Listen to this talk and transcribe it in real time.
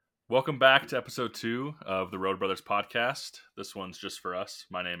Welcome back to episode 2 of the Road Brothers podcast. This one's just for us.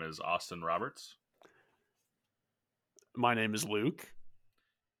 My name is Austin Roberts. My name is Luke.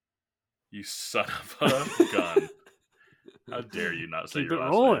 You son of a gun. How dare you not say Keep your it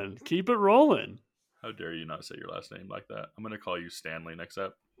last rolling. name? Keep it rolling. How dare you not say your last name like that? I'm going to call you Stanley next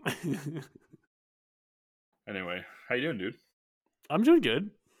up. Anyway, how you doing, dude? I'm doing good.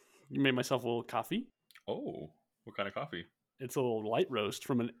 You made myself a little coffee. Oh, what kind of coffee? It's a little light roast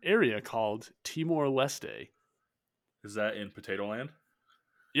from an area called Timor-Leste. Is that in Potato Land?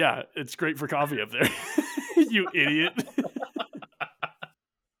 Yeah, it's great for coffee up there. You idiot.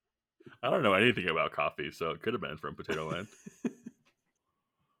 I don't know anything about coffee, so it could have been from Potato Land.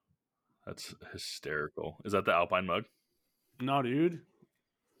 That's hysterical. Is that the Alpine mug? No, dude.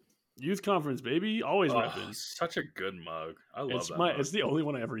 Youth conference, baby. Always repping. Such a good mug. I love that mug. It's the only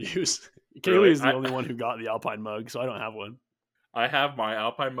one I ever use. Really? Kaylee is the only one who got the Alpine mug, so I don't have one. I have my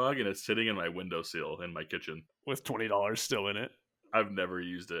Alpine mug, and it's sitting in my windowsill in my kitchen. With $20 still in it. I've never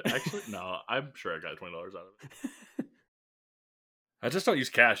used it. Actually, no, I'm sure I got $20 out of it. I just don't use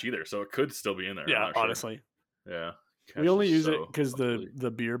cash either, so it could still be in there. Yeah, honestly. Sure. Yeah. We only use it because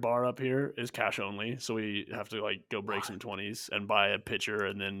the beer bar up here is cash only, so we have to go break some 20s and buy a pitcher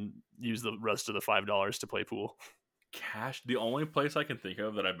and then use the rest of the $5 to play pool. Cash. The only place I can think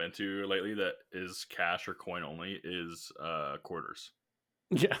of that I've been to lately that is cash or coin only is quarters.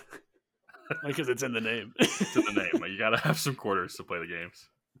 Yeah, because it's in the name. It's in the name. You gotta have some quarters to play the games.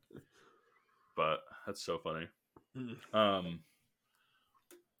 But that's so funny.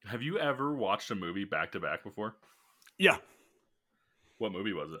 Have you ever watched a movie back to back before? Yeah. What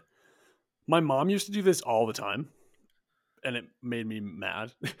movie was it? My mom used to do this all the time, and it made me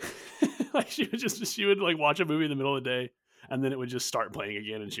mad. She would watch a movie in the middle of the day, and then it would just start playing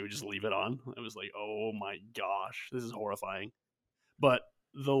again, and she would just leave it on. It was like, oh my gosh, this is horrifying. But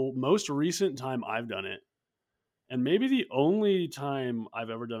the most recent time I've done it, and maybe the only time I've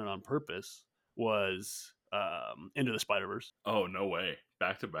ever done it on purpose, was Into the Spider-Verse. Oh, no way.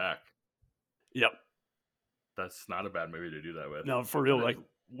 Back to back. Yep. That's not a bad movie to do that with. No, for real.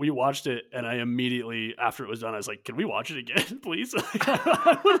 We watched it, and I immediately, after it was done, I was like, can we watch it again, please?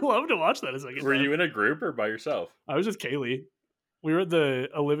 I would love to watch that a second Were time. you in a group or by yourself? I was with Kaylee. We were at the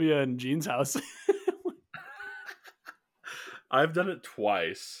Olivia and Jean's house. I've done it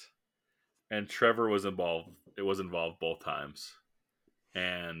twice, and Trevor was involved. It was involved both times.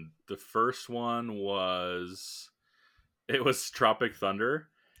 And the first one was Tropic Thunder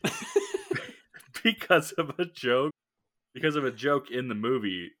because of a joke. Because of a joke in the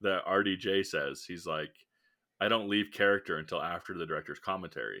movie that RDJ says. He's like, I don't leave character until after the director's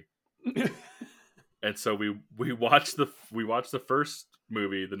commentary. And so we watched the first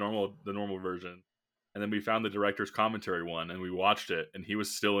movie, the normal version, and then we found the director's commentary one, and we watched it, and he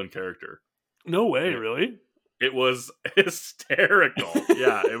was still in character. No way, really? It was hysterical.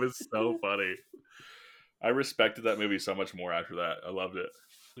 Yeah, it was so funny. I respected that movie so much more after that. I loved it.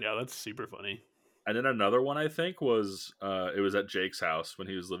 Yeah, that's super funny. And then another one I think was it was at Jake's house when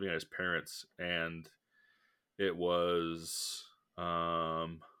he was living at his parents', and it was a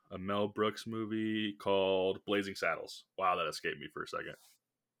Mel Brooks movie called Blazing Saddles. Wow, that escaped me for a second.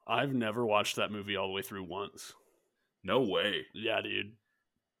 I've never watched that movie all the way through once. No way. Yeah, dude.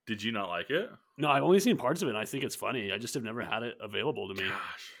 Did you not like it? No, I've only seen parts of it, and I think it's funny. I just have never had it available to me.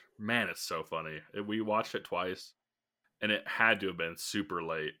 Gosh, man, it's so funny. We watched it twice, and it had to have been super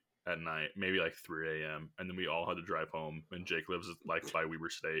late at night, maybe like 3 a.m. And then we all had to drive home, and Jake lives by Weber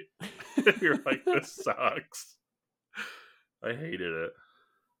State. We were like, this sucks. I hated it.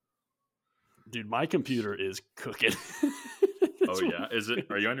 Dude, my computer is cooking. Oh yeah, is it?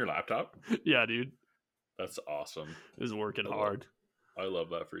 Are you on your laptop? Yeah, dude. That's awesome. It's working hard. I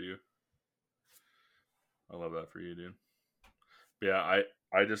love that for you. I love that for you, dude. But yeah,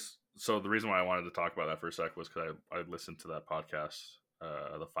 I just, so the reason why I wanted to talk about that for a sec was because I listened to that podcast,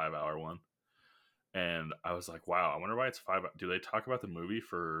 the 5-hour one, and I was like, wow, I wonder why it's 5. Do they talk about the movie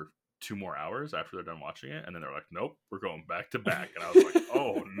for 2 more hours after they're done watching it? And then they're like, nope, we're going back to back. And I was like,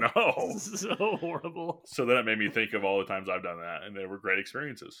 oh no. This is so horrible. So then it made me think of all the times I've done that, and they were great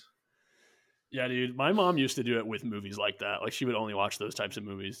experiences. Yeah, dude. My mom used to do it with movies like that. Like, she would only watch those types of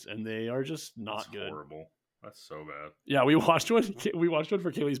movies, and they are just not good. Horrible. That's so bad. Yeah, we watched one. We watched one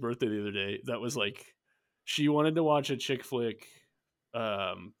for Kaylee's birthday the other day. That was like, she wanted to watch a chick flick,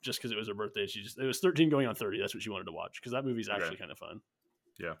 just because it was her birthday. It was 13 going on 30. That's what she wanted to watch, because that movie's actually kind of fun.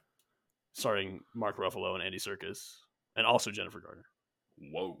 Yeah. Starring Mark Ruffalo and Andy Serkis, and also Jennifer Garner.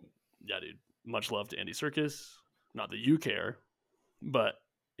 Whoa. Yeah, dude. Much love to Andy Serkis. Not that you care, but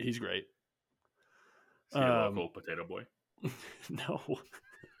he's great. Is he a local potato boy? No.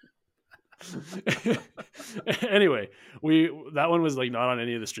 Anyway, that one was like not on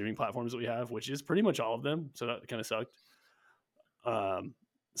any of the streaming platforms that we have, which is pretty much all of them. So that kind of sucked.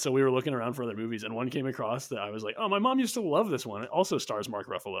 So we were looking around for other movies, and one came across that I was like, "Oh, my mom used to love this one. It also stars Mark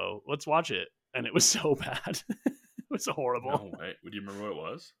Ruffalo. Let's watch it." And it was so bad. It was horrible. No way. Do you remember what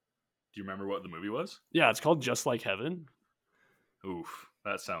it was? Do you remember what the movie was? Yeah, it's called Just Like Heaven. Oof,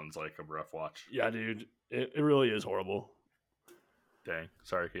 that sounds like a rough watch. Yeah, dude, it really is horrible. Dang,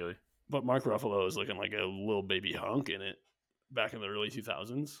 sorry, Kaylee. But Mark Ruffalo is looking like a little baby hunk in it back in the early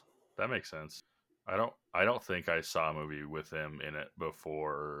 2000s. That makes sense. I don't think I saw a movie with him in it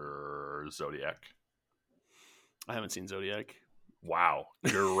before Zodiac. I haven't seen Zodiac. Wow,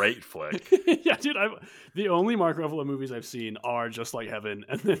 great flick. Yeah, dude. The only Mark Ruffalo movies I've seen are Just Like Heaven,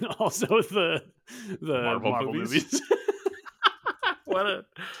 and then also the Marvel movies. What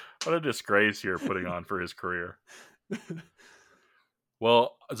a disgrace you're putting on for his career.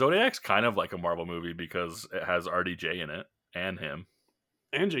 Well, Zodiac's kind of like a Marvel movie because it has RDJ in it and him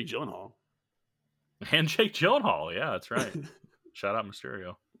and Jake Gyllenhaal. And Jake Gyllenhaal. Yeah, that's right. Shout out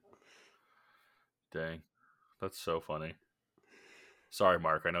Mysterio. Dang, that's so funny. Sorry,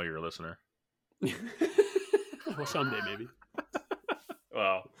 Mark. I know you're a listener. Well, someday maybe.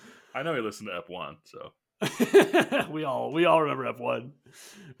 Well, I know you listened to F1, so we all remember F1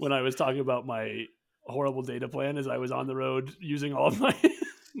 when I was talking about my horrible data plan as I was on the road using all of my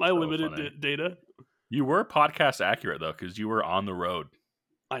so limited data. You were podcast accurate though, because you were on the road.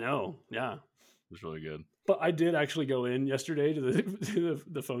 I know, yeah, it was really good. But I did actually go in yesterday to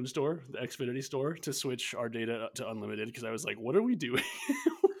the phone store, the Xfinity store, to switch our data to unlimited because I was like, "What are we doing?"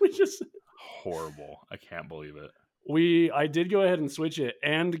 We just horrible. I can't believe it. I did go ahead and switch it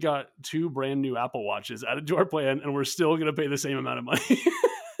and got 2 brand new Apple Watches added to our plan, and we're still going to pay the same amount of money.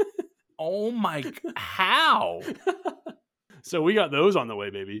 Oh my! How? So we got those on the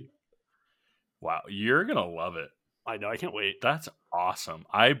way, baby. Wow, you're gonna love it. I know. I can't wait. That's awesome.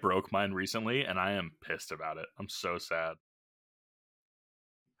 I broke mine recently, and I am pissed about it. I'm so sad.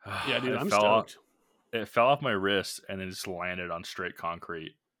 Yeah, dude, I'm stoked. It fell off my wrist, and it just landed on straight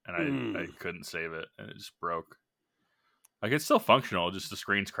concrete, and I couldn't save it, and it just broke. Like, it's still functional, just the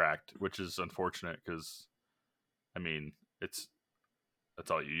screen's cracked, which is unfortunate because, I mean, that's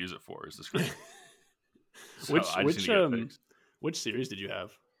all you use it for is the screen. So which series did you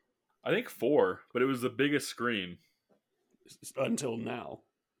have? I think 4, but it was the biggest screen. Until now.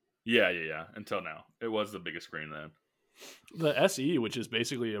 Yeah. Until now. It was the biggest screen then. The SE, which is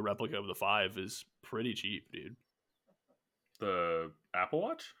basically a replica of the 5, is pretty cheap, dude. The Apple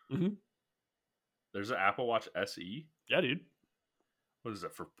Watch? Mm-hmm. There's an Apple Watch SE? Yeah, dude. What is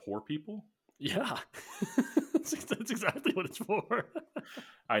that, for poor people? Yeah. That's exactly what it's for.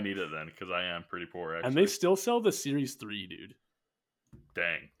 I need it then, because I am pretty poor, actually. And they still sell the Series 3, dude.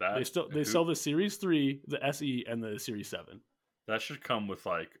 Dang. They sell the Series 3, the SE, and the Series 7. That should come with,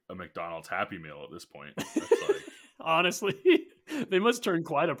 like, a McDonald's Happy Meal at this point. That's like... Honestly, they must turn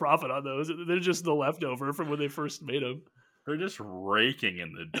quite a profit on those. They're just the leftover from when they first made them. They're just raking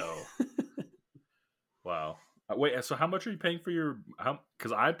in the dough. Wow. Wait, so how much are you paying for your...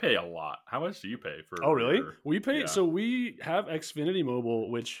 Because I pay a lot. How much do you pay for... Oh, really? We pay... Yeah. So we have Xfinity Mobile,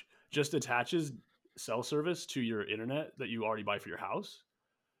 which just attaches cell service to your internet that you already buy for your house.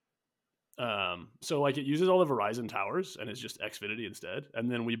 So like it uses all the Verizon towers and it's just Xfinity instead. And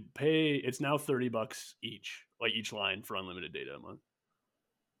then we pay, it's now $30 each, like each line for unlimited data a month.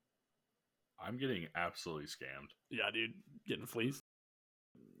 I'm getting absolutely scammed. Yeah, dude, getting fleeced.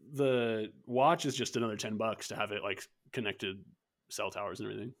 The watch is just another $10 to have it like connected cell towers and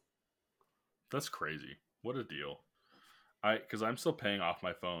everything. That's crazy. What a deal. Because I'm still paying off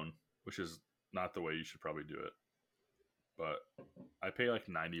my phone, which is not the way you should probably do it. But I pay like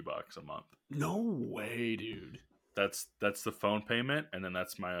 $90 a month. No way, dude. That's the phone payment, and then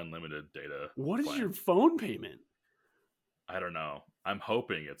that's my unlimited data. What is your phone payment? I don't know. I'm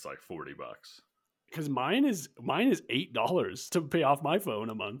hoping it's like $40. Because mine is $8 to pay off my phone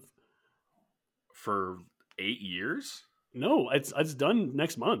a month. For 8 years? No, it's done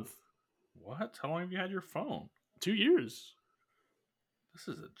next month. What? How long have you had your phone? 2 years. This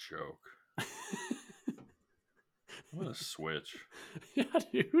is a joke. What a switch. Yeah,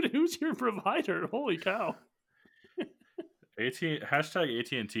 dude. Who's your provider? Holy cow. Hashtag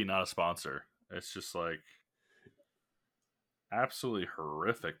AT&T not a sponsor. It's just like absolutely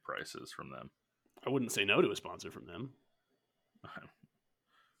horrific prices from them. I wouldn't say no to a sponsor from them.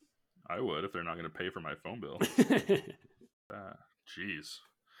 I would if they're not going to pay for my phone bill. Jeez.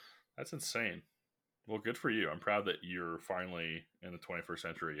 That's insane. Well, good for you. I'm proud that you're finally in the 21st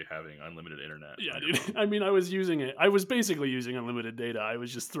century having unlimited internet Yeah, on your dude. phone. I mean, I was using it. I was basically using unlimited data. I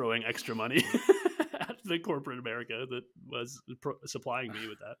was just throwing extra money at the corporate America that was supplying me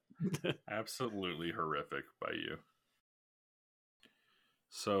with that. Absolutely horrific by you.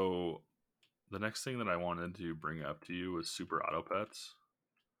 So, the next thing that I wanted to bring up to you was Super Auto Pets.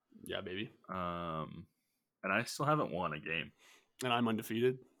 Yeah, baby. And I still haven't won a game. And I'm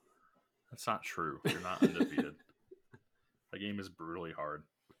undefeated. That's not true. You're not undefeated. The game is brutally hard.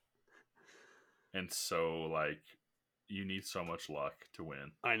 And so, like, you need so much luck to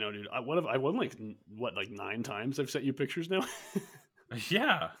win. I know, dude. I won like 9 times. I've sent you pictures now.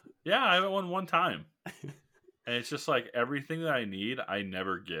 Yeah. I haven't won one time. And it's just like everything that I need, I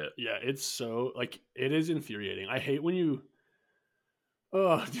never get. Yeah, it's so like it is infuriating. I hate when you.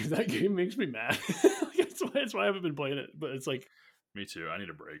 Oh, dude, that game makes me mad. That's why I haven't been playing it. But it's like Me too. I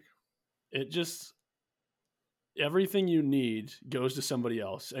need a break. it just everything you need goes to somebody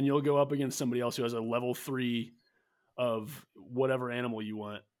else, and you'll go up against somebody else who has a level 3 of whatever animal you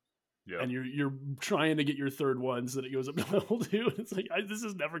want. Yeah. And you're trying to get your third one so that it goes up to level 2. And it's like this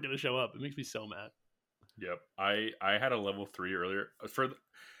is never going to show up. It makes me so mad. Yep. I had a level 3 earlier.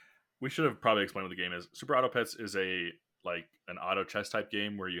 We should have probably explained what the game is. Super Auto Pets is an auto chess type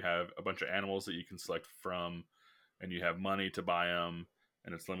game where you have a bunch of animals that you can select from, and you have money to buy them,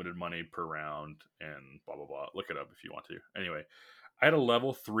 and it's limited money per round, and blah blah blah. Look it up if you want to. Anyway, I had a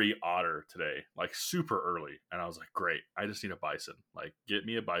level 3 otter today, like super early, and I was like, great. I just need a bison. Like, get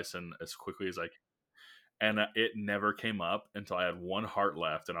me a bison as quickly as I can. And it never came up until I had 1 heart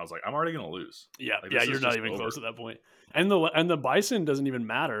left, and I was like, I'm already gonna lose. Yeah, Like, you're not even close at that point. And the bison doesn't even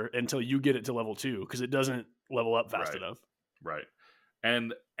matter until you get it to level 2 because it doesn't level up fast enough. Right.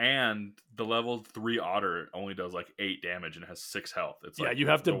 And the level 3 otter only does like 8 damage and has 6 health. It's like you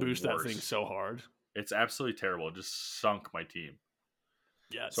have to boost that thing so hard. It's absolutely terrible. It just sunk my team.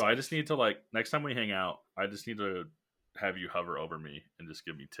 Yeah. So I just need to next time we hang out, I just need to have you hover over me and just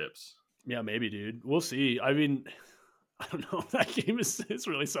give me tips. Yeah, maybe, dude. We'll see. I mean, I don't know. That game is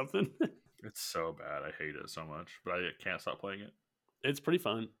really something. It's so bad. I hate it so much, but I can't stop playing it. It's pretty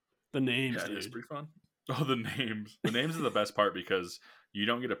fun. The names, dude. It is pretty fun. Oh, the names. The names are the best part because you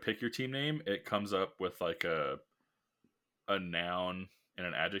don't get to pick your team name. It comes up with like a noun and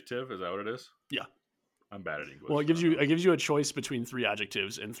an adjective. Is that what it is? Yeah. I'm bad at English. Well, it gives you a choice between 3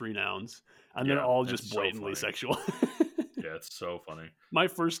 adjectives and 3 nouns, and they're all just blatantly sexual. Yeah, it's so funny.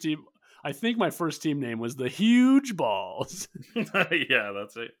 I think my first team name was the Huge Balls. Yeah,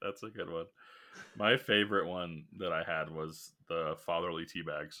 that's it. That's a good one. My favorite one that I had was the Fatherly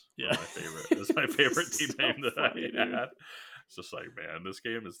Teabags. Yeah, my favorite. It was my favorite team name that funny, I had. It's just like, man, this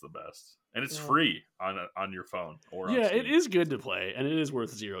game is the best, and it's free on your phone or on Steam. It is good to play, and it is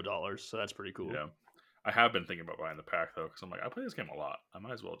worth $0, so that's pretty cool. Yeah, I have been thinking about buying the pack though, because I'm like, I play this game a lot. I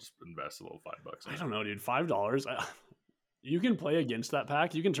might as well just invest a little $5. I don't know, dude. $5. You can play against that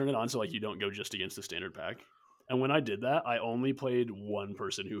pack. You can turn it on so like you don't go just against the standard pack. And when I did that, I only played one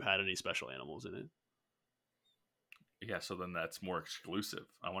person who had any special animals in it. Yeah, so then that's more exclusive.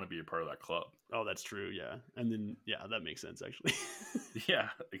 I want to be a part of that club. Oh, that's true. Yeah, and then that makes sense actually. Yeah,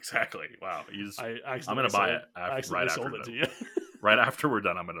 exactly. Wow, I'm gonna buy it right after it to you. Right after we're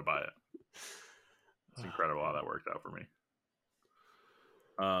done, I'm gonna buy it. It's incredible how that worked out for me.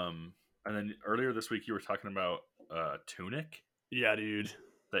 And then earlier this week, you were talking about tunic. Yeah, dude.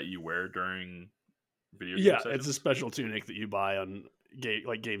 That you wear during video game sessions? It's a special tunic that you buy on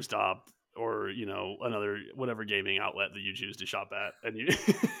GameStop or another whatever gaming outlet that you choose to shop at, and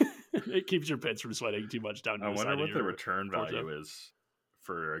it keeps your pits from sweating too much down to the side. I wonder what the return value is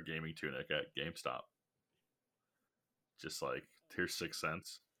for a gaming tunic at GameStop. Just like, here's 6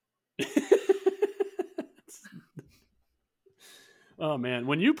 cents. Oh man,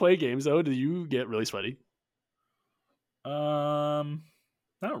 when you play games though, do you get really sweaty?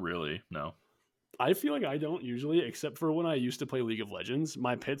 Not really. No. I feel like I don't usually, except for when I used to play League of Legends.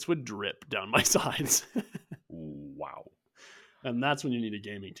 My pits would drip down my sides. Wow. And that's when you need a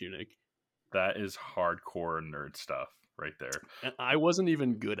gaming tunic. That is hardcore nerd stuff right there. And I wasn't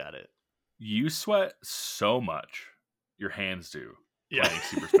even good at it. You sweat so much. Your hands do. Playing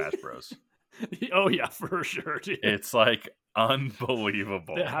Super Smash Bros. Oh yeah, for sure, dude. It's like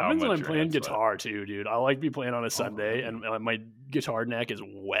unbelievable. It happens when I'm playing guitar too, dude. I like to be playing on a Sunday and my guitar neck is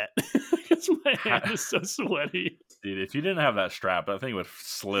wet because my hand is so sweaty. Dude, if you didn't have that strap, that thing would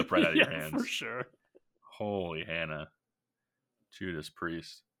slip right out of your hands. For sure. Holy Hannah. Judas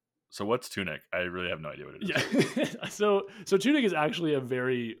Priest. So what's Tunic? I really have no idea what it is. Yeah. So Tunic is actually a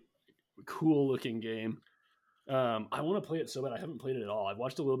very cool looking game. I want to play it so bad. I haven't played it at all. I've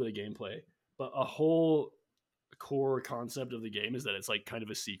watched a little bit of gameplay, but a whole core concept of the game is that it's like kind of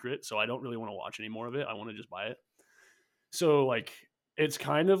a secret. So I don't really want to watch any more of it. I want to just buy it. So like it's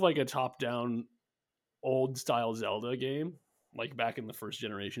kind of like a top-down old style Zelda game, like back in the first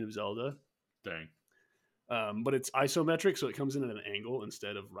generation of Zelda. Dang. But it's isometric, so it comes in at an angle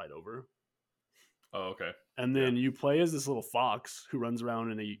instead of right over. Oh, okay. And then you play as this little fox who runs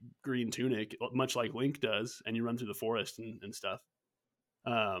around in a green tunic, much like Link does, and you run through the forest and stuff.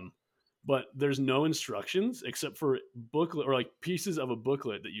 But there's no instructions except for booklet or like pieces of a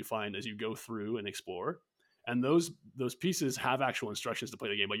booklet that you find as you go through and explore. And those pieces have actual instructions to play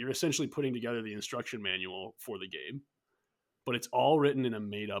the game, but you're essentially putting together the instruction manual for the game. But it's all written in a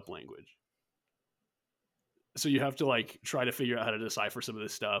made up language. So you have to like try to figure out how to decipher some of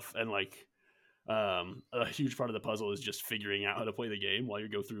this stuff, and like a huge part of the puzzle is just figuring out how to play the game while you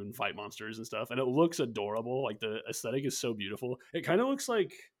go through and fight monsters and stuff. And it looks adorable. Like the aesthetic is so beautiful. It kind of looks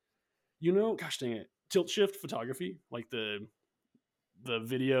like, gosh dang it, tilt shift photography, like the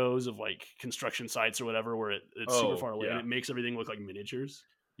videos of like construction sites or whatever, where it's super far away and it makes everything look like miniatures.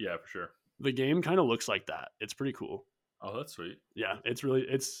 Yeah, for sure. The game kind of looks like that. It's pretty cool. Oh, that's sweet. Yeah,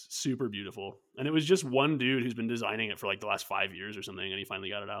 it's super beautiful. And it was just one dude who's been designing it for like the last 5 years or something, and he finally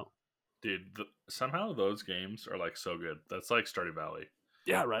got it out. Dude, somehow those games are like so good. That's like Stardew Valley.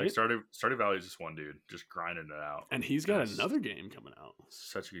 Yeah, right. Like Stardew Valley is just one dude just grinding it out, and he's got another game coming out.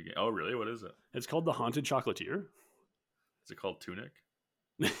 Such a good game. Oh, really? What is it? It's called The Haunted Chocolatier. Is it called Tunic?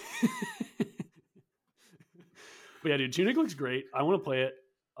 But yeah, dude, Tunic looks great. I want to play it.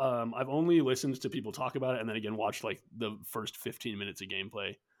 I've only listened to people talk about it, and then again watched like the first 15 minutes of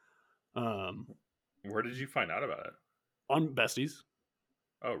gameplay. Where did you find out about it? On Besties.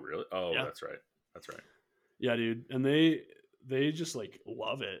 Oh, really? Oh, yeah. That's right. Yeah, dude, and they just like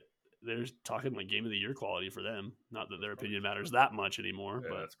love it. They're talking like game of the year quality for them. Not that their opinion matters that much anymore. Yeah,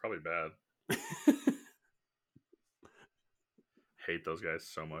 but it's probably bad. Hate those guys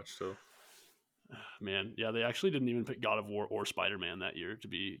so much. So, man, yeah, they actually didn't even pick God of War or Spider-Man that year to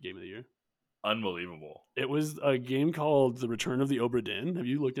be game of the year. Unbelievable. It was a game called The Return of the Obra Dinn. Have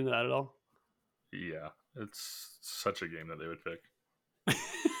you looked into that at all? Yeah, it's such a game that they would pick.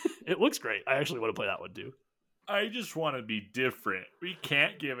 It looks great. I actually want to play that one too. I just want to be different. We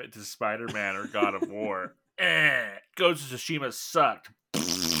can't give it to Spider-Man or God of War. Ghost of Tsushima sucked.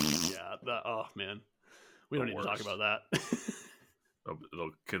 Yeah, oh man. We don't need to talk about that. It'll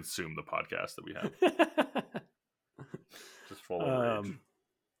consume the podcast that we have. Just full of rage.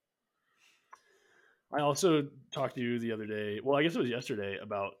 I also talked to you the other day. Well, I guess it was yesterday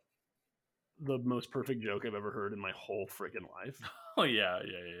about the most perfect joke I've ever heard in my whole freaking life. Oh, yeah.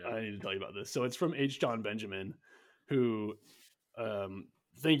 I need to tell you about this. So it's from H. John Benjamin, who,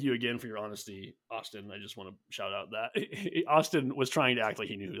 thank you again for your honesty, Austin. I just want to shout out that Austin was trying to act like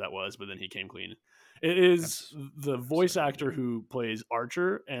he knew who that was, but then he came clean. It is the voice actor who plays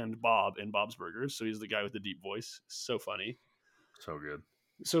Archer and Bob in Bob's Burgers. So he's the guy with the deep voice. So funny. So good.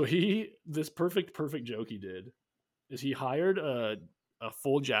 So this perfect joke he did is he hired a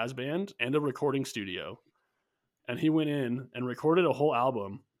full jazz band and a recording studio. And he went in and recorded a whole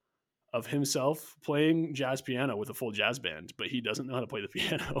album of himself playing jazz piano with a full jazz band, but he doesn't know how to play the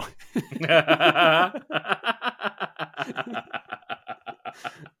piano.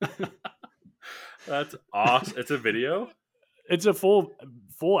 That's awesome. It's a video? It's a full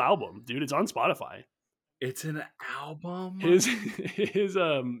album, dude. It's on Spotify. It's an album? His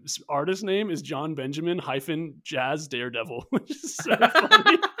artist name is John Benjamin -Jazz Daredevil, which is so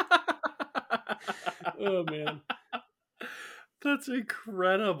funny. Oh, man. That's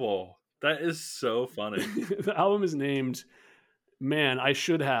incredible. That is so funny. The album is named Man, I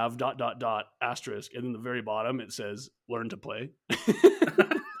Should Have ... asterisk, and then the very bottom it says Learn to Play.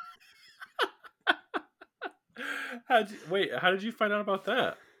 How did you find out about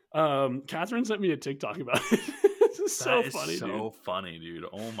that? Catherine sent me a TikTok about it. This is so funny, so funny, dude.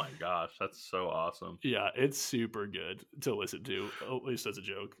 Oh my gosh, that's so awesome. Yeah, it's super good to listen to, at least as a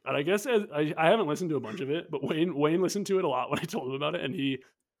joke. And I guess I haven't listened to a bunch of it, but Wayne listened to it a lot when I told him about it, and he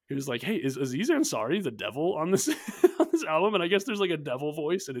was like, "Hey, is Aziz Ansari the devil on this on this album?" And I guess there's like a devil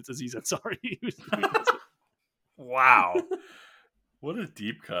voice, and it's Aziz Ansari. Wow, what a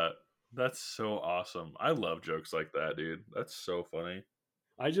deep cut! That's so awesome. I love jokes like that, dude. That's so funny.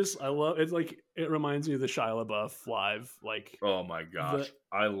 I love it. Like, it reminds me of the Shia LaBeouf live. Like, oh my gosh,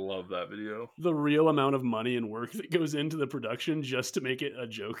 I love that video. The real amount of money and work that goes into the production just to make it a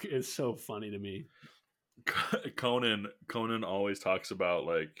joke is so funny to me. Conan always talks about,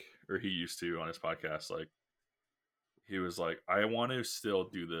 like, or he used to on his podcast, like, he was like, I want to still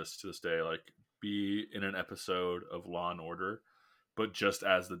do this to this day, like, be in an episode of Law and Order, but just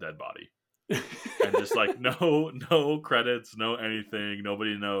as the dead body. And just like no credits, no anything,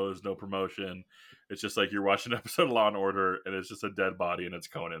 nobody knows, no promotion. It's just like you're watching an episode of Law and Order, and it's just a dead body, and it's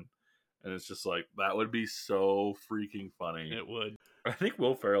Conan, and it's just like that would be so freaking funny. It would. I think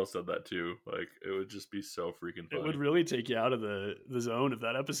Will Ferrell said that too. Like it would just be so freaking funny. It would really take you out of the zone of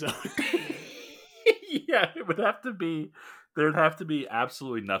that episode. Yeah, it would have to be. There'd have to be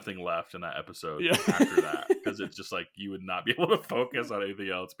absolutely nothing left in that episode after that, because it's just like you would not be able to focus on anything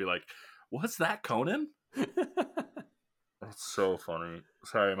else. Be like, what's that, Conan? That's so funny.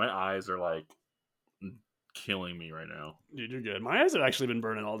 Sorry, my eyes are like killing me right now. Dude, you're good. My eyes have actually been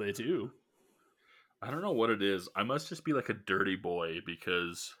burning all day too. I don't know what it is. I must just be like a dirty boy,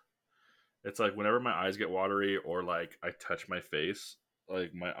 because it's like whenever my eyes get watery or like I touch my face,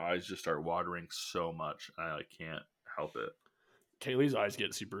 like my eyes just start watering so much, and I like can't help it. Kaylee's eyes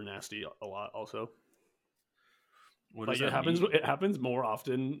get super nasty a lot also. What like does that mean? It happens more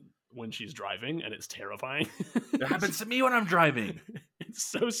often when she's driving, and it's terrifying. It happens to me when I'm driving. It's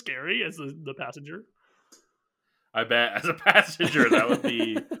so scary as the passenger. I bet as a passenger that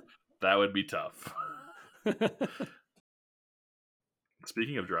would be tough.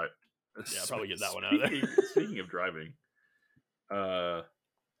 Speaking of driving, yeah, I'll probably get that one out of there. Speaking of driving,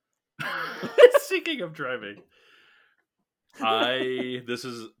 speaking of driving, this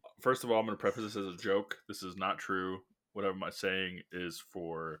is, first of all, I'm going to preface this as a joke. This is not true. Whatever I'm saying is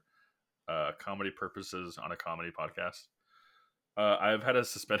for comedy purposes on a comedy podcast. I've had a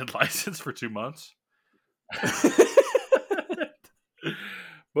suspended license for 2 months.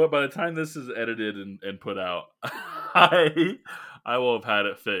 But by the time this is edited and put out, I will have had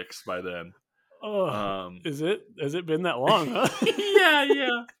it fixed by then. Oh, has it been that long, huh?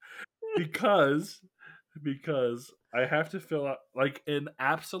 Yeah. Because I have to fill out, like an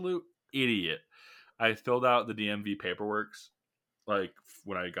absolute idiot. I filled out the DMV paperwork like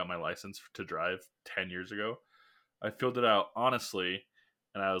when I got my license to drive 10 years ago. I filled it out honestly,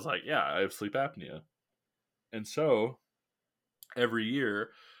 and I was like, yeah, I have sleep apnea. And so every year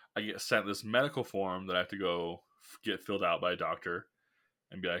I get sent this medical form that I have to go get filled out by a doctor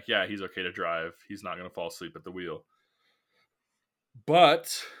and be like, yeah, he's okay to drive. He's not going to fall asleep at the wheel.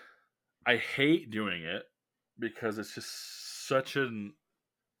 But I hate doing it because it's just such an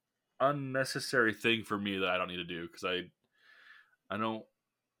unnecessary thing for me that I don't need to do, because I don't,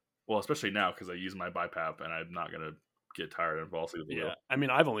 well, especially now because I use my BiPAP and I'm not going to get tired and fall asleep at the wheel. I mean,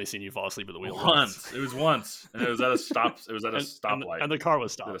 I've only seen you fall asleep at the wheel once. It was once, and it was at a stop. It was at a stoplight, and the car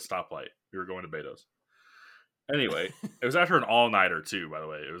was It stopped. was at a stoplight. We were going to Betos. Anyway, it was after an all-nighter too. By the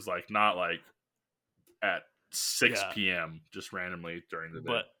way, it was like not like at 6 p.m. just randomly during the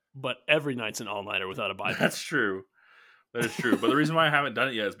day. But every night's an all-nighter without a BiPAP. That's true. That is true. But the reason why I haven't done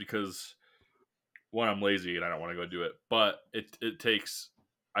it yet is because, one, I'm lazy and I don't want to go do it. But it takes.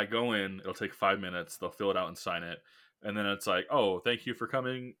 I go in. It'll take 5 minutes. They'll fill it out and sign it. And then it's like, oh, thank you for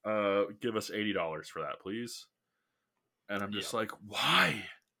coming. Give us $80 for that, please. And I'm just like, why?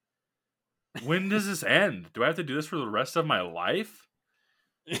 When does this end? Do I have to do this for the rest of my life?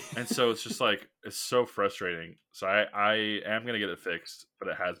 And so it's just like, it's so frustrating. So I am going to get it fixed, but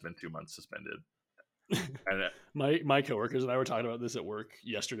it has been 2 months suspended. And my coworkers and I were talking about this at work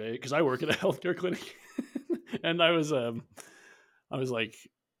yesterday, because I work at a healthcare clinic. And I was like,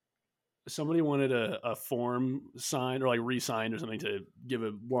 somebody wanted a form signed or like re-signed or something to give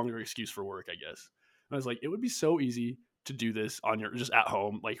a longer excuse for work, I guess. And I was like, it would be so easy to do this on your, just at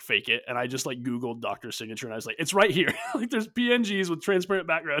home, like fake it. And I just like Googled doctor's signature, and I was like, it's right here. Like there's PNGs with transparent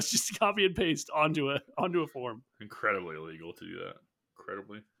backgrounds, just copy and paste onto a form. Incredibly illegal to do that.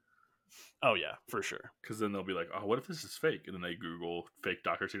 Incredibly. Oh yeah, for sure. Because then they'll be like, oh, what if this is fake? And then they Google fake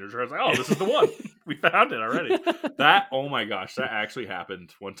doctor signature. I was like, oh, this is the one. We found it already. That, oh my gosh, that actually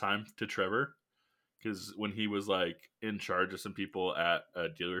happened one time to Trevor. Because when he was like in charge of some people at a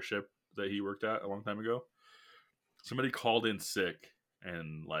dealership that he worked at a long time ago, somebody called in sick,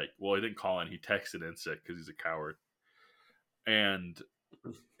 and like, well, he didn't call in, he texted in sick because he's a coward. And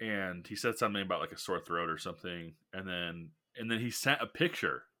he said something about like a sore throat or something. And then he sent a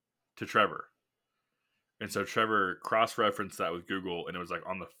picture to Trevor. And so Trevor cross-referenced that with Google, and it was like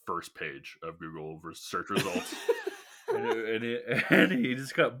on the first page of Google search results. and he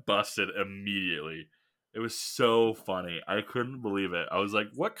just got busted immediately. It was so funny. I couldn't believe it. I was like,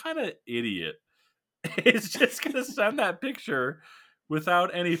 what kind of idiot is just going to send that picture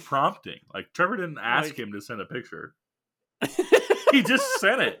without any prompting? Like, Trevor didn't ask him to send a picture. He just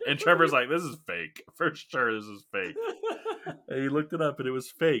sent it. And Trevor's like, this is fake. For sure, this is fake. And he looked it up, and it was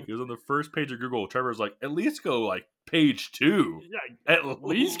fake. It was on the first page of Google. Trevor's like, at least go like page 2. Yeah, at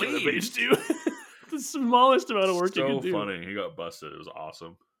least go to page 2. The smallest amount of work you can do. So funny. He got busted. It was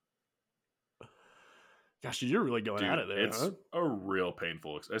awesome. Gosh, dude, you're really going at Dude, it there, it's huh? a real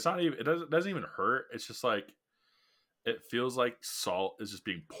painful. It's not even. It doesn't even hurt. It's just like it feels like salt is just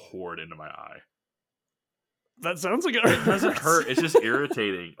being poured into my eye. That sounds like It doesn't hurt. It's just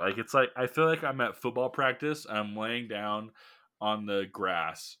irritating. Like it's like I feel like I'm at football practice. And I'm laying down on the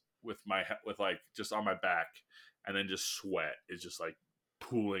grass with like just on my back, and then just sweat is just like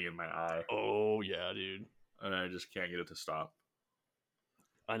pooling in my eye, Oh yeah, dude. and I just can't get it to stop.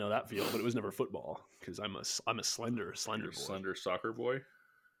 I know that feel, but it was never football because I'm a slender You're a boy. slender soccer boy,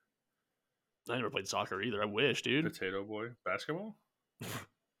 I never played soccer either. I wish, dude. potato boy, basketball.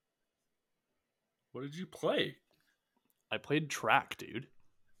 What did you play? I played track, dude.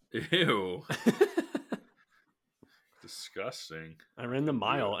 Ew, disgusting. I ran the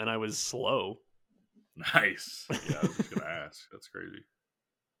mile and I was slow. Nice. Yeah, I was just gonna ask. That's crazy.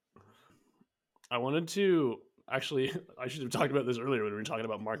 I wanted to actually. I should have talked about this earlier when we were talking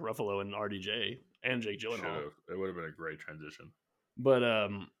about Mark Ruffalo and RDJ and Jake Gyllenhaal. Should've. It would have been a great transition. But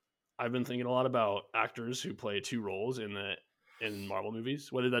I've been thinking a lot about actors who play two roles in Marvel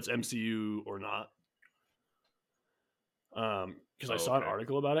movies, whether that's MCU or not. Because I saw an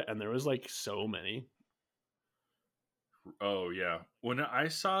article about it, and there was like so many. Oh yeah. When I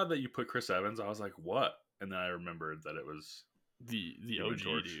saw that you put Chris Evans, I was like, "What?" And then I remembered that it was The Human OG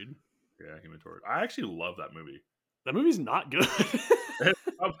Torch. dude. Yeah, Human Torch. I actually love that movie. That movie's not good. It's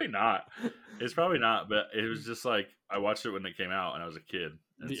probably not. It's probably not, but it was just like I watched it when it came out, and I was a kid.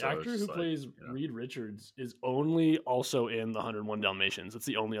 And The so it's actor who just like, plays Reed Richards is only also in the 101 Dalmatians. That's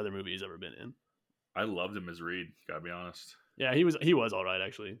the only other movie he's ever been in. I loved him as Reed. Gotta be honest. Yeah, he was all right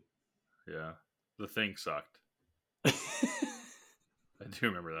actually. Yeah, The Thing sucked. I do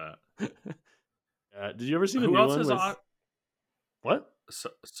remember that. Did you ever see the Who new else one is with on? what?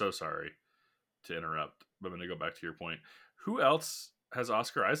 So sorry to interrupt, but I'm going to go back to your point. Who else has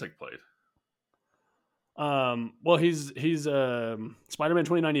Oscar Isaac played? Well, he's Spider-Man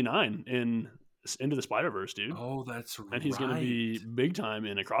 2099 in Into the Spider-Verse, dude. Oh, that's right. And he's going to be big time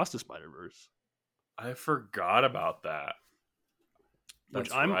in Across the Spider-Verse. I forgot about that.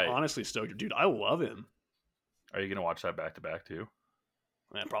 Which I'm honestly stoked. Dude, I love him. Are you going to watch that back to back too?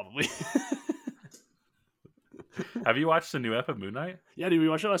 Yeah, probably. Have you watched the new ep of Moon Knight? Yeah, dude, we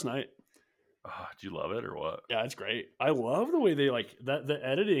watched it last night. Oh, do you love it or what? Yeah, it's great. I love the way they like that. The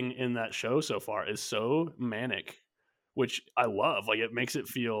editing in that show so far is so manic, which I love. Like it makes it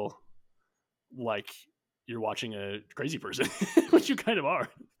feel like you're watching a crazy person, which you kind of are.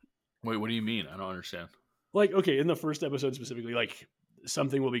 Wait, what do you mean? I don't understand. Like, okay, in the first episode specifically, like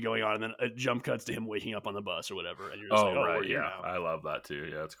something will be going on, and then a jump cuts to him waking up on the bus or whatever, and you're just like, "Oh, right, we're here yeah, now." I love that too.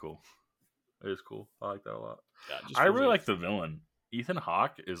 Yeah, it's cool. It is cool. I like that a lot. Yeah, I really like the villain. Ethan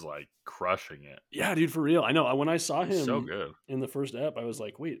Hawke is like crushing it. Yeah, dude, for real. I know. When I saw him so good in the first ep, I was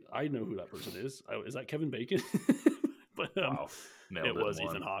like, "Wait, I know who that person is. Is that Kevin Bacon?" But wow, it was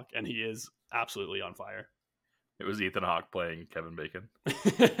Ethan Hawke, and he is absolutely on fire. It was Ethan Hawke playing Kevin Bacon,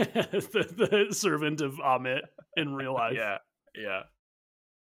 the servant of Amit in real life. Yeah.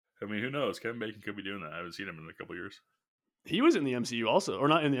 I mean, who knows? Kevin Bacon could be doing that. I haven't seen him in a couple years. He was in the MCU also, or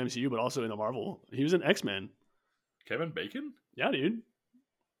not in the MCU, but also in the Marvel. He was in X-Men. Kevin Bacon? Yeah, dude.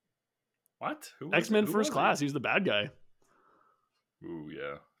 What? X-Men First Class. He's the bad guy. Ooh,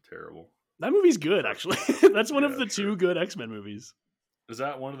 yeah. Terrible. That movie's good, actually. That's one of the two good X-Men movies. Is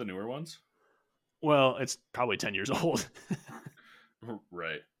that one of the newer ones? Well, it's probably 10 years old.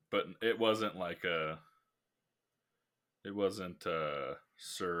 Right. But it wasn't like it wasn't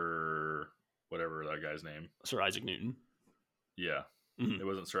Sir whatever that guy's name. Sir Isaac Newton. Yeah. Mm-hmm. It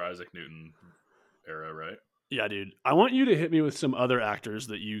wasn't Sir Isaac Newton era, right? Yeah, dude. I want you to hit me with some other actors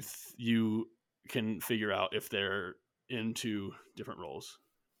that you can figure out if they're into different roles.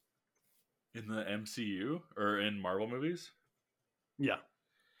 In the MCU or in Marvel movies? Yeah.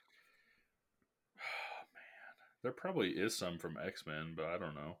 Oh, man. There probably is some from X-Men, but I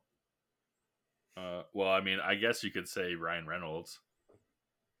don't know. Well, I mean, I guess you could say Ryan Reynolds.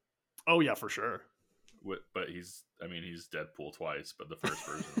 Oh, yeah, for sure. But he's Deadpool twice, but the first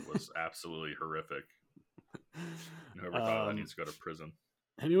version was absolutely horrific. Whoever thought that needs to go to prison.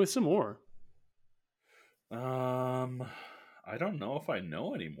 Hit me with some more. I don't know if I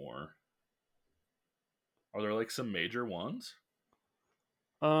know anymore. Are there like some major ones?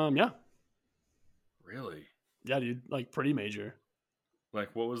 Yeah. Really? Yeah, dude. Like pretty major.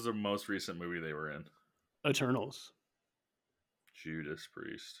 Like, what was the most recent movie they were in? Eternals. Judas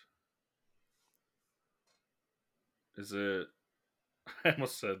Priest. Is it? I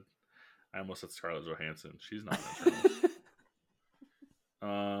almost said Scarlett Johansson. She's not in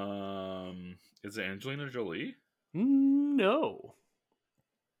Eternals. Is it Angelina Jolie? No.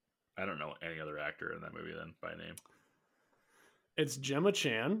 I don't know any other actor in that movie then by name. It's Gemma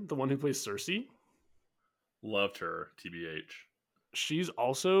Chan, the one who plays Cersei. Loved her, TBH. She's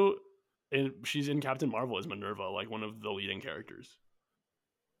also she's in Captain Marvel as Minerva, like one of the leading characters.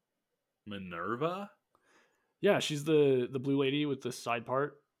 Minerva? Yeah, she's the blue lady with the side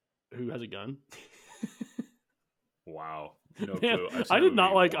part who has a gun. Wow. No Man, clue. I've seen I the did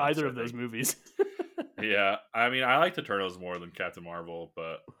not movie like once, either I of those think. movies. Yeah, I mean, I like the Turtles more than Captain Marvel,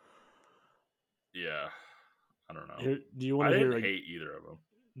 but yeah, I don't know. Here, do you want I to hear? didn't hate either of them.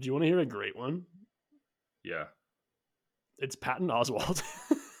 Do you want to hear a great one? Yeah. It's Patton Oswalt.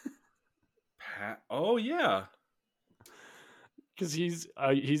 Oh yeah. Because he's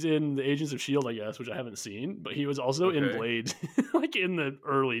in the Agents of S.H.I.E.L.D., I guess, which I haven't seen, but he was also in Okay. Blade, like in the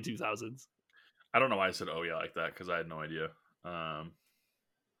early 2000s. I don't know why I said oh yeah like that because I had no idea.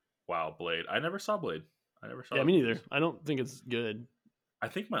 Wow, Blade. I never saw Blade. I never saw. Yeah, those me movies. neither. I don't think it's good. I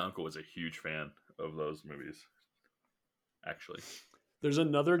think my uncle was a huge fan of those movies. Actually, There's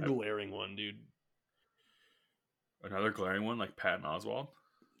another glaring one, dude. another glaring one like Patton Oswalt.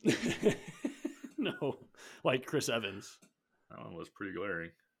 No, like Chris Evans. That one was pretty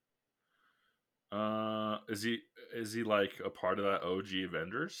glaring. Is he like a part of that OG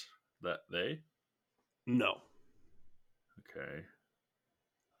Avengers? That they? No. Okay.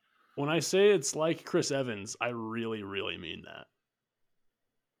 When I say it's like Chris Evans, I really, really mean that.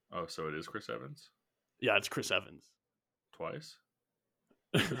 Oh, so it is Chris Evans Yeah, it's Chris Evans. twice.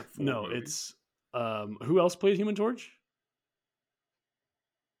 No, movies? it's who else played Human Torch?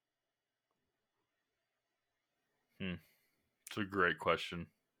 It's a great question.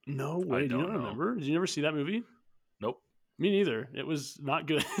 No I way. Do you don't not know. remember? Did you never see that movie? Nope. Me neither. It was not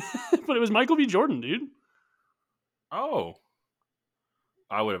good. But it was Michael B. Jordan, dude. Oh,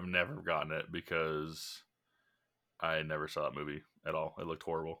 I would have never gotten it because I never saw that movie at all. It looked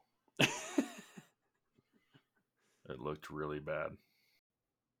horrible. It looked really bad.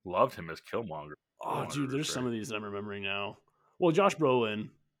 Loved him as Killmonger. Oh, dude, there's 100%. some of these that I'm remembering now. Well, Josh Brolin.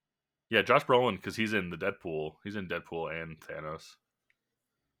 Yeah, Josh Brolin because he's in the Deadpool. He's in Deadpool and Thanos.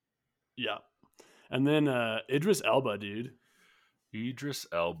 Yeah. And then Idris Elba, dude. Idris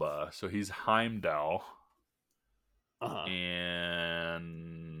Elba. So he's Heimdall. Uh-huh. And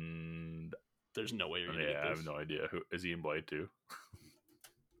there's no way you're gonna get I this. have no idea. Who is he in Blade too?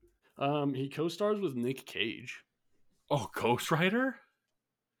 He co-stars with Nick Cage. Oh, Ghost Rider?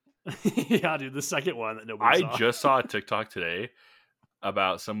 Yeah, dude, the second one that nobody saw. I just saw a TikTok today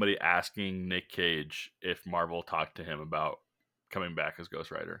about somebody asking Nick Cage if Marvel talked to him about coming back as Ghost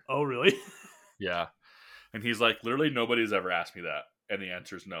Rider. Oh, really? Yeah. And he's like, literally nobody's ever asked me that. And the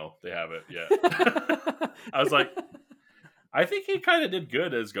answer is no, they haven't yet. I was like, I think he kind of did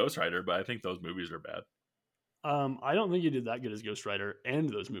good as Ghost Rider, but I think those movies are bad. I don't think he did that good as Ghost Rider, and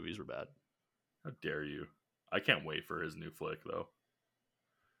those movies were bad. How dare you? I can't wait for his new flick, though.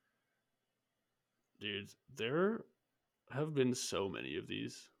 Dude, there have been so many of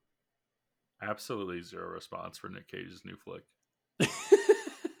these. Absolutely zero response for Nick Cage's new flick.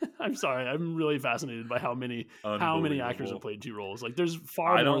 I'm sorry. I'm really fascinated by how many actors have played two roles. Like, there's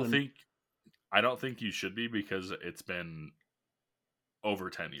far I more don't than... think you should be because it's been over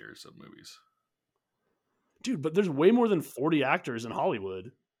 10 years of movies. Dude, but there's way more than 40 actors in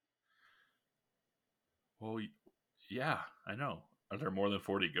Hollywood. Well, yeah, I know. Are there more than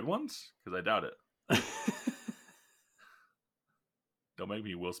 40 good ones? Because I doubt it. Don't make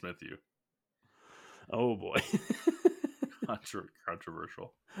me Will Smith you. Oh, boy.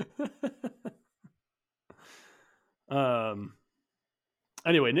 Controversial.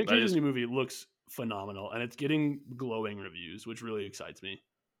 Anyway, Nick Cage's new movie looks phenomenal, and it's getting glowing reviews, which really excites me.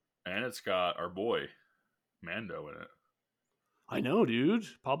 And it's got our boy Mando in it. I know, dude.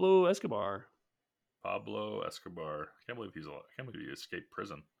 Pablo Escobar. I can't believe he escaped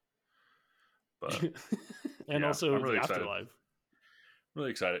prison. But and also I'm really the excited. Afterlife.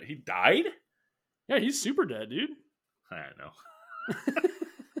 Really excited. He died? Yeah, he's super dead, dude. I know.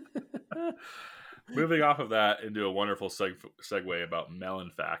 Moving off of that into a wonderful segue about melon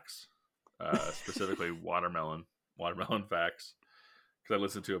facts, specifically watermelon facts. Because I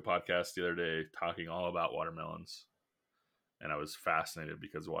listened to a podcast the other day talking all about watermelons, and I was fascinated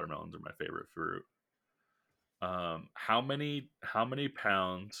because watermelons are my favorite fruit. How many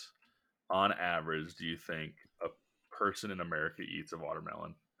pounds on average do you think a person in America eats of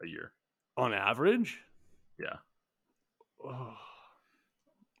watermelon a year? On average? Yeah.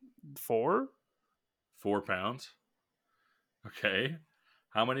 4 pounds. Okay.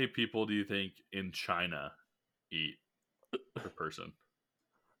 How many people do you think in China eat per person?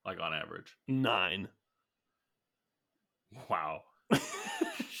 Like on average? 9. Wow.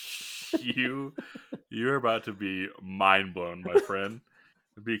 You're about to be mind blown, my friend,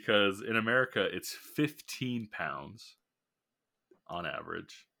 because in America it's 15 pounds on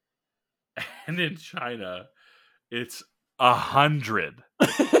average, and in China it's 100.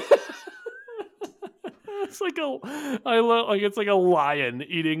 It's like it's like a lion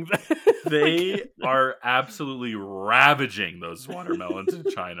eating. They are absolutely ravaging those watermelons in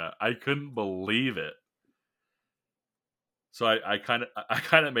China. I couldn't believe it. So I kind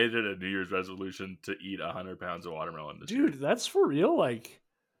of made it a New Year's resolution to eat 100 pounds of watermelon this year. Dude, that's for real. Like,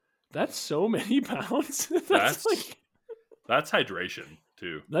 that's so many pounds. That's hydration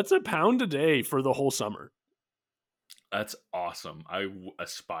too. That's a pound a day for the whole summer. That's awesome. I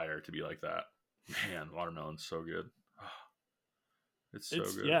aspire to be like that. Man, watermelon's so good. It's so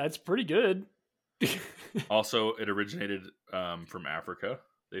good. Yeah, it's pretty good. Also, it originated from Africa,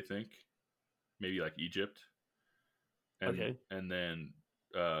 they think. Maybe like Egypt. And, and then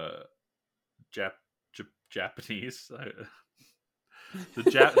Japanese.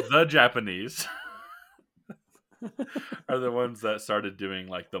 The Japanese are the ones that started doing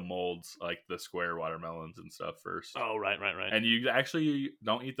like the molds, like the square watermelons and stuff first. Oh, right. And you actually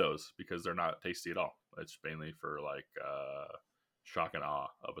don't eat those because they're not tasty at all. It's mainly for like shock and awe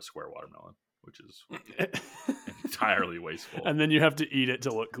of a square watermelon, which is entirely wasteful. And then you have to eat it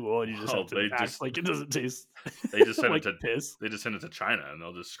to look cool, and you just have to act like it doesn't taste. They just send like it to piss. They just send it to China, and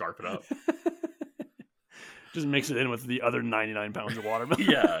they'll just scarf it up. Just mix it in with the other 99 pounds of watermelon.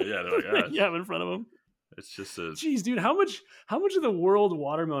 yeah. They're like, you have in front of them. It's just Jeez, dude, how much of the world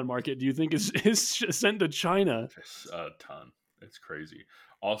watermelon market do you think is sent to China? A ton. It's crazy.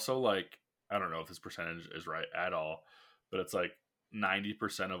 Also, like, I don't know if this percentage is right at all, but it's like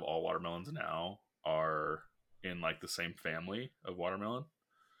 90% of all watermelons now are in like the same family of watermelon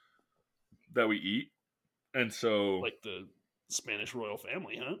that we eat. And so like the Spanish royal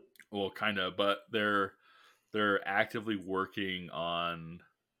family, huh? Well, kind of, but they're actively working on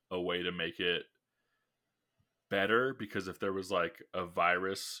a way to make it better, because if there was like a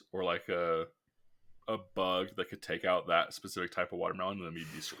virus or like a bug that could take out that specific type of watermelon, then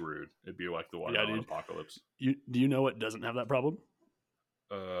we'd be screwed. It'd be like the watermelon apocalypse. Do you know what doesn't have that problem?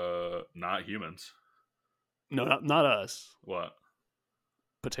 Not humans. No, not us. What?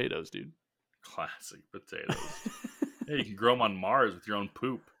 Potatoes, dude. Classic potatoes. Hey, you can grow them on Mars with your own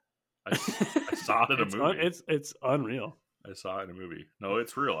poop. I saw it in a movie. It's unreal. I saw it in a movie. No,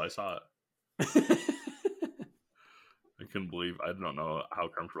 it's real. I saw it. I couldn't believe. I don't know how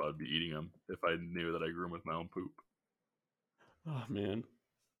comfortable I'd be eating them if I knew that I grew them with my own poop. Oh man.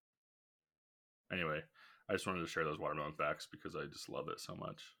 Anyway, I just wanted to share those watermelon facts because I just love it so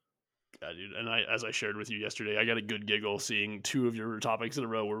much. Yeah, dude. And as I shared with you yesterday, I got a good giggle seeing two of your topics in a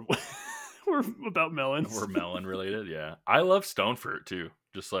row were about melons. We're melon related, yeah. I love stone fruit too,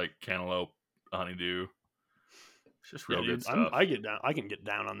 just like cantaloupe, honeydew. It's just real good stuff. I can get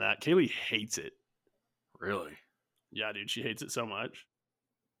down on that. Kaylee hates it. Really? Yeah, dude. She hates it so much.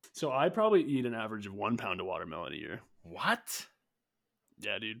 So I probably eat an average of 1 pound of watermelon a year. What?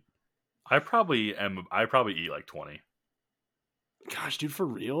 Yeah, dude. I probably eat like 20. Gosh, dude, for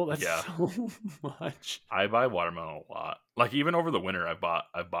real? That's so much. I buy watermelon a lot. Like even over the winter, I've bought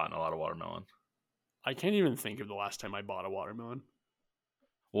a lot of watermelon. I can't even think of the last time I bought a watermelon.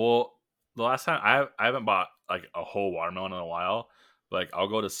 Well, the last time I haven't bought like a whole watermelon in a while. Like I'll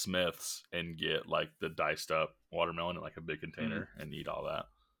go to Smith's and get like the diced up watermelon in like a big container and eat all that.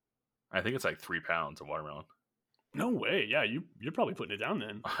 I think it's like 3 pounds of watermelon. No way. Yeah, you're probably putting it down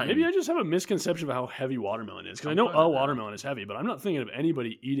then. Maybe I just have a misconception of how heavy watermelon is. Because I know a watermelon is heavy, but I'm not thinking of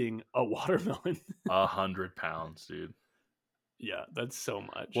anybody eating a watermelon. 100 pounds, dude. Yeah, that's so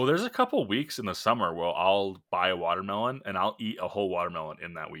much. Well, there's a couple weeks in the summer where I'll buy a watermelon and I'll eat a whole watermelon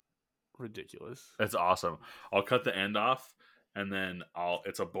in that week. Ridiculous. It's awesome. I'll cut the end off and then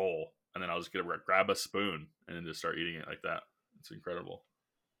it's a bowl. And then I'll just grab a spoon and then just start eating it like that. It's incredible.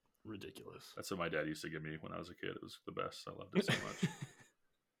 Ridiculous. That's what my dad used to give me when I was a kid. It was the best. I loved it so much.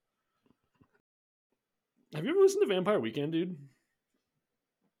 Have you ever listened to Vampire Weekend, dude?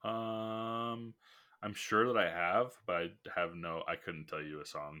 I'm sure that I have, but I couldn't tell you a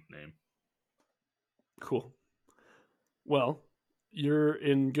song name. Cool. Well, you're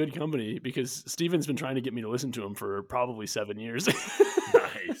in good company because Steven's been trying to get me to listen to him for probably 7 years.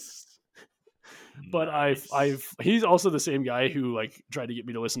 Nice. But he's also the same guy who like tried to get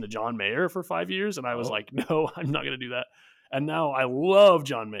me to listen to John Mayer for 5 years. And I was like, no, I'm not going to do that. And now I love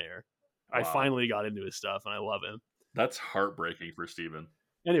John Mayer. Wow. I finally got into his stuff and I love him. That's heartbreaking for Steven.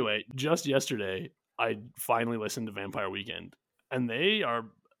 Anyway, just yesterday, I finally listened to Vampire Weekend and they are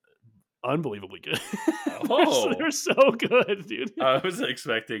unbelievably good. Oh. They're so good, dude. I was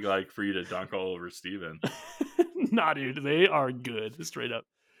expecting like for you to dunk all over Steven. Nah, dude, they are good, straight up.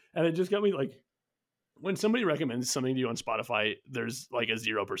 And it just got me like, when somebody recommends something to you on Spotify, there's like a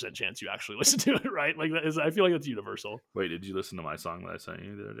 0% chance you actually listen to it, right? Like that is, I feel like that's universal. Wait, did you listen to my song that I sent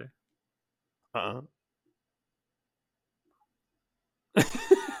you the other day?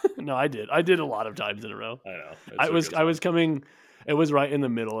 No, I did. I did a lot of times in a row. I know. I was coming. It was right in the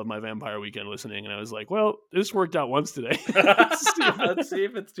middle of my Vampire Weekend listening, and I was like, "Well, this worked out once today. Let's see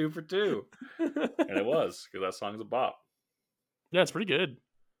if it's 2 for 2." And it was, because that song's a bop. Yeah, it's pretty good.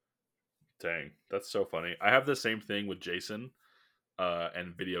 Dang, that's so funny. I have the same thing with Jason,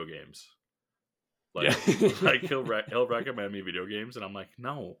 and video games. Like, Yeah. like he'll recommend me video games, and I'm like,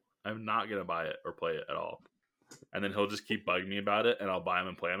 no, I'm not gonna buy it or play it at all. And then he'll just keep bugging me about it, and I'll buy them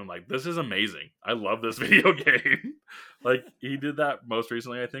and play them. I'm like, this is amazing. I love this video game. Like, he did that most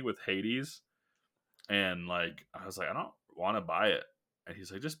recently, I think, with Hades. And, like, I was like, I don't want to buy it. And he's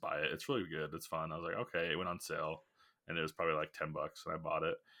like, just buy it. It's really good. It's fun. I was like, okay. It went on sale, and it was probably like $10, and I bought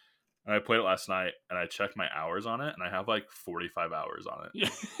it. And I played it last night, and I checked my hours on it, and I have like 45 hours on it. Yeah.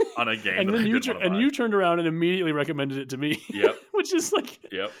 On a game. And then you turned around and immediately recommended it to me. Yep. Which is like,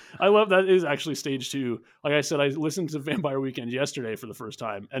 yep. I love that. Is actually stage 2. Like I said, I listened to Vampire Weekend yesterday for the first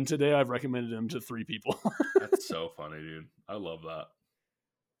time, and today I've recommended him to 3 people. That's so funny, dude. I love that.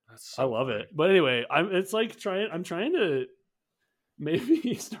 That's so I love funny. it. But anyway, I'm trying to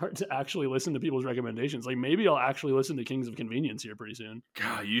maybe start to actually listen to people's recommendations. Like maybe I'll actually listen to Kings of Convenience here pretty soon.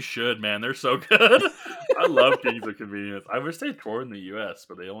 God, you should, man. They're so good. I love Kings of Convenience. I wish they toured in the US,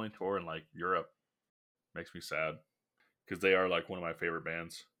 but they only tour in like Europe. Makes me sad. Because they are like one of my favorite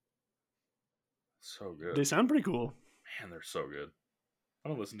bands. So good. They sound pretty cool. Man, they're so good.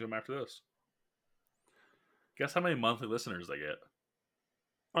 I'm gonna listen to them after this. Guess how many monthly listeners they get?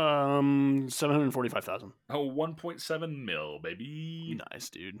 745,000. Oh, 1.7 mil, baby. Nice,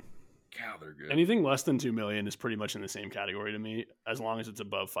 dude. God, they're good. Anything less than 2 million is pretty much in the same category to me, as long as it's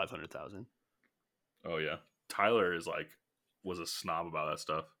above 500,000. Oh yeah, Tyler was a snob about that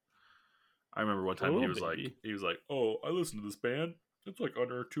stuff. I remember one time he was like, "Oh, I listen to this band. It's like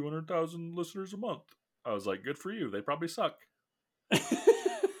under 200,000 listeners a month." I was like, "Good for you. They probably suck."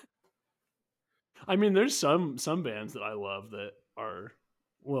 I mean, there's some bands that I love that are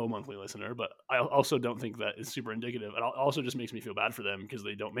low monthly listener, but I also don't think that is super indicative. It also just makes me feel bad for them because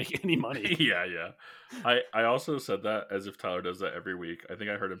they don't make any money. Yeah. I also said that as if Tyler does that every week. I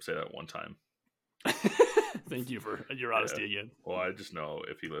think I heard him say that one time. Thank you for your honesty again. Well, I just know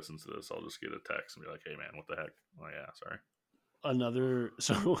if he listens to this, I'll just get a text and be like, "Hey, man, what the heck?" Oh, yeah, sorry.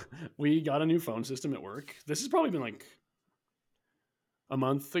 So we got a new phone system at work. This has probably been like a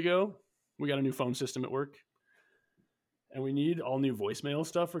month ago. We got a new phone system at work. And we need all new voicemail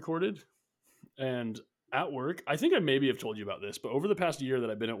stuff recorded. And at work, I think I maybe have told you about this, but over the past year that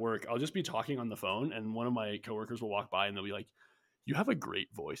I've been at work, I'll just be talking on the phone, and one of my coworkers will walk by and they'll be like, "You have a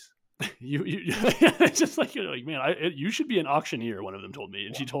great voice." It's just like, you're like, man, you should be an auctioneer. One of them told me,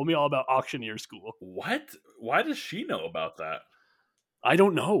 and she told me all about auctioneer school. What? Why does she know about that? I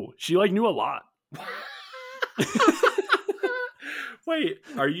don't know. She knew a lot. Wait,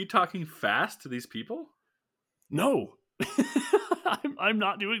 are you talking fast to these people? No. I'm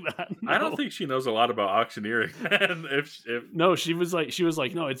not doing that. No. I don't think she knows a lot about auctioneering. And if no, she was like,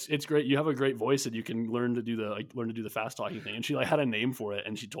 no, it's great. You have a great voice, and you can learn to do the fast talking thing. And she had a name for it,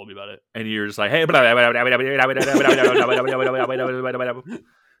 and she told me about it. And you're just like, hey, I don't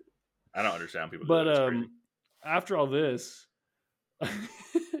understand people. But after all this,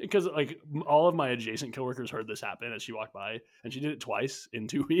 because all of my adjacent coworkers heard this happen as she walked by, and she did it twice in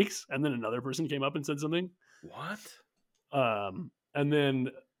 2 weeks, and then another person came up and said something. What? And then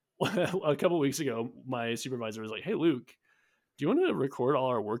a couple weeks ago, my supervisor was like, "Hey, Luke, do you want to record all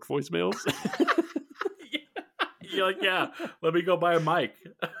our work voicemails?" You're like, "Yeah, let me go buy a mic."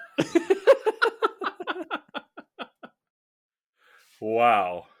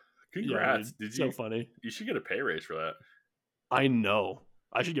 Wow. Congrats. Yeah, so funny. You should get a pay raise for that. I know.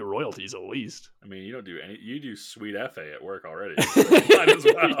 I should get royalties at least. I mean, you don't do you do sweet FA at work already. Might as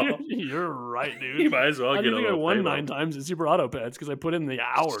well. You're right, dude. You might as well get a little. I won 9 times at Super Auto Pets because I put in the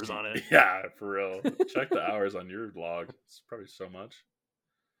hours on it. Yeah, for real. Check the hours on your log. It's probably so much.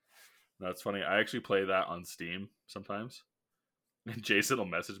 No, it's funny. I actually play that on Steam sometimes. And Jason will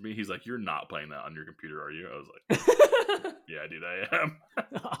message me. He's like, "You're not playing that on your computer, are you?" I was like, "Yeah, dude, I am."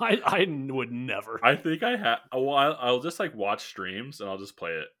 I would never. I think I have. Well, I'll just watch streams and I'll just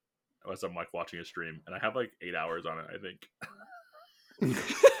play it as I'm watching a stream, and I have 8 hours on it, I think.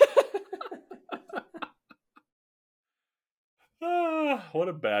 What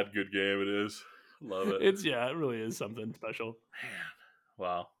a bad good game it is. Love it. It really is something special. Man,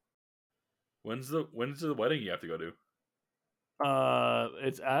 wow. When's the wedding you have to go to?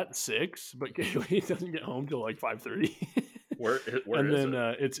 It's at 6, but Kaylee doesn't get home till like 5:30. Where and is then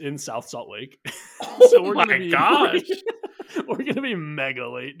it? It's in South Salt Lake. Oh So we're my gonna be gosh! we're gonna be mega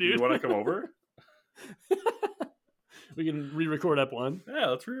late, dude. You want to come over? We can re-record up one. Yeah,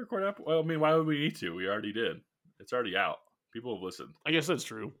 let's re-record up. Well, I mean, why would we need to? We already did. It's already out. People have listened. I guess that's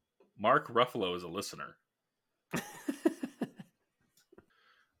true. Mark Ruffalo is a listener.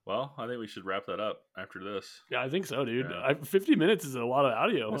 Well, I think we should wrap that up after this. Yeah, I think so, dude. Yeah. 50 minutes is a lot of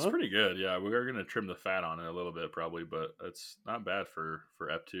audio. That's huh? pretty good. Yeah, we are going to trim the fat on it a little bep probably, but it's not bad for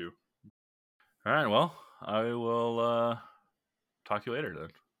Ep 2. All right, well, I will talk to you later then.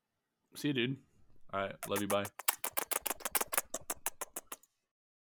 See you, dude. All right, love you, bye.